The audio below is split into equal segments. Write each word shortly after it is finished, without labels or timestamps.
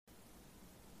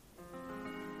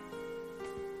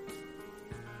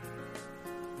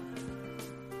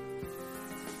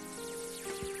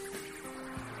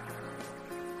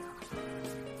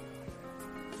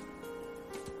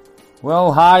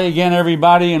Well, hi again,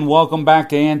 everybody, and welcome back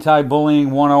to Anti-Bullying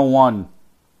 101.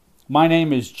 My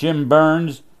name is Jim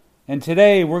Burns, and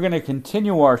today we're going to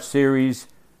continue our series,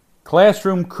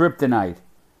 Classroom Kryptonite.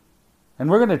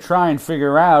 And we're going to try and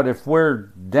figure out if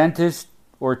we're dentists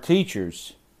or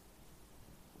teachers.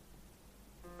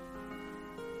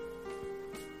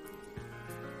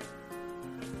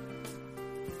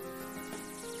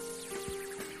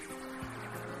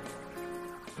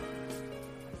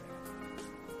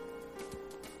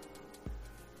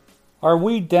 Are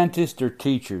we dentists or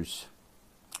teachers?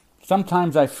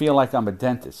 Sometimes I feel like I'm a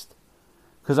dentist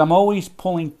because I'm always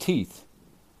pulling teeth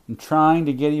and trying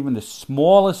to get even the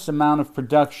smallest amount of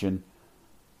production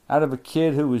out of a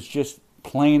kid who is just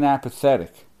plain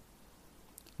apathetic.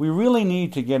 We really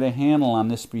need to get a handle on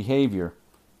this behavior,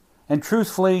 and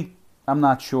truthfully, I'm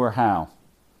not sure how.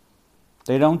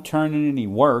 They don't turn in any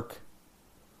work.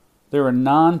 They're a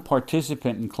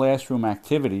non-participant in classroom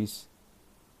activities.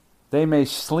 They may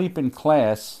sleep in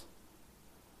class,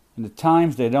 and at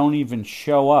times they don't even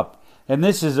show up. And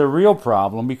this is a real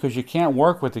problem because you can't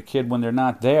work with a kid when they're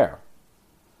not there.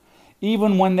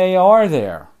 Even when they are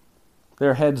there,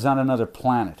 their head's on another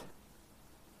planet.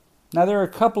 Now, there are a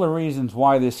couple of reasons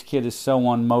why this kid is so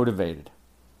unmotivated.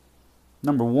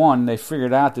 Number one, they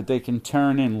figured out that they can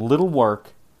turn in little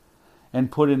work and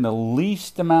put in the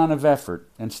least amount of effort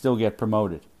and still get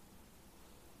promoted.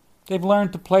 They've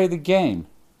learned to play the game,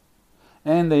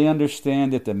 and they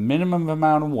understand that the minimum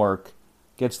amount of work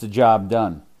gets the job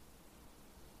done.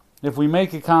 If we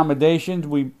make accommodations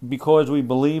because we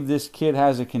believe this kid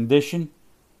has a condition,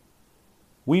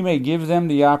 we may give them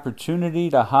the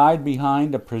opportunity to hide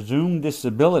behind a presumed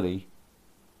disability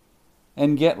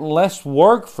and get less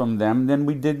work from them than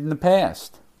we did in the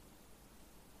past.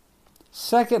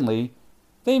 Secondly,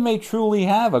 they may truly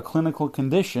have a clinical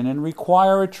condition and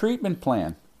require a treatment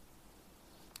plan.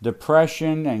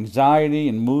 Depression, anxiety,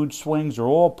 and mood swings are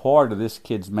all part of this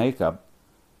kid's makeup.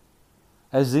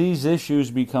 As these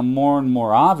issues become more and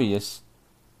more obvious,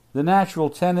 the natural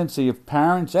tendency of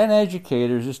parents and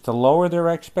educators is to lower their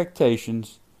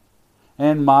expectations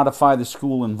and modify the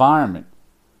school environment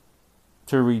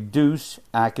to reduce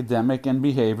academic and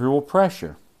behavioral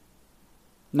pressure.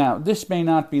 Now, this may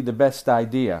not be the best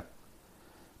idea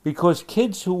because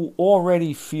kids who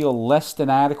already feel less than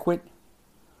adequate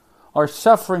are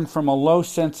suffering from a low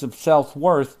sense of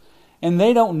self-worth, and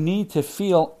they don't need to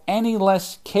feel any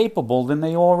less capable than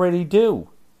they already do.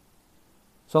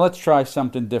 So let's try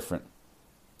something different.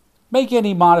 Make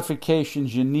any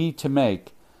modifications you need to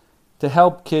make to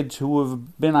help kids who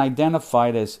have been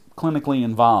identified as clinically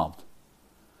involved.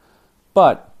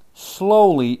 But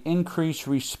slowly increase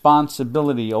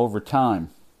responsibility over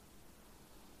time.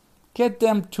 Get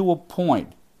them to a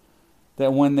point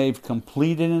that when they've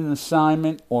completed an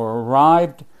assignment or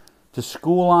arrived to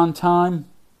school on time,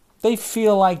 they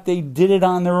feel like they did it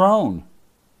on their own.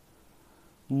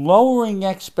 Lowering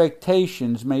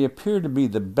expectations may appear to be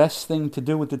the best thing to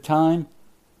do at the time,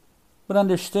 but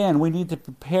understand we need to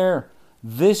prepare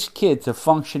this kid to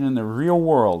function in the real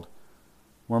world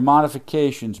where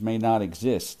modifications may not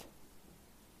exist.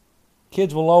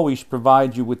 Kids will always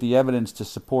provide you with the evidence to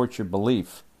support your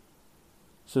belief.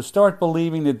 So start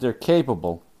believing that they're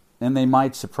capable, and they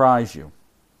might surprise you.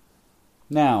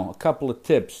 Now, a couple of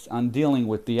tips on dealing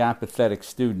with the apathetic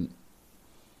student.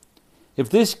 If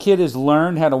this kid has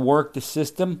learned how to work the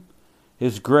system,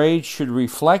 his grades should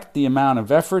reflect the amount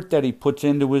of effort that he puts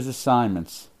into his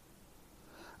assignments.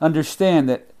 Understand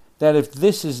that if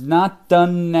this is not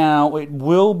done now, it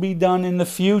will be done in the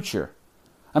future.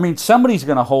 Somebody's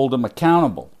going to hold him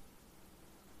accountable.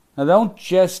 Now, don't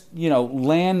just,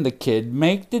 land the kid.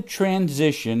 Make the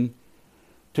transition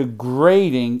to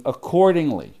grading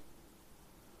accordingly.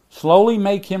 Slowly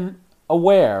make him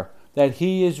aware that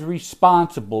he is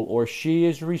responsible or she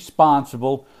is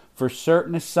responsible for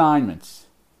certain assignments.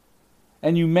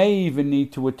 And you may even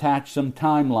need to attach some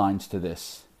timelines to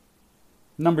this.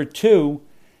 Number two,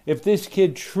 if this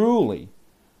kid truly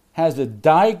has a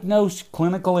diagnosed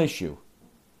clinical issue,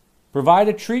 provide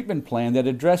a treatment plan that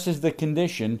addresses the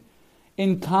condition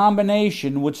in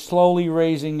combination with slowly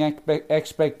raising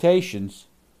expectations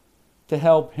to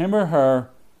help him or her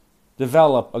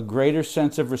develop a greater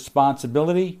sense of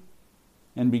responsibility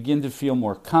and begin to feel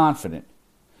more confident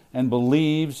and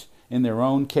believes in their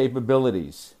own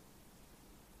capabilities.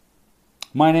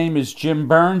 My name is Jim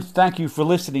Burns. Thank you for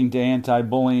listening to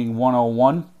Anti-Bullying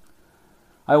 101.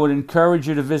 I would encourage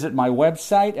you to visit my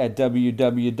website at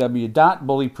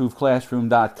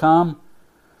www.bullyproofclassroom.com.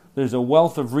 There's a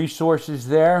wealth of resources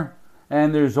there,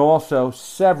 and there's also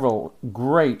several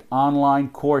great online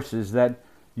courses that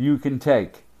you can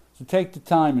take. So take the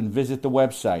time and visit the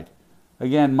website.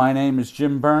 Again, my name is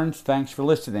Jim Burns. Thanks for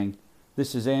listening.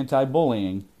 This is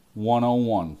Anti-Bullying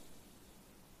 101.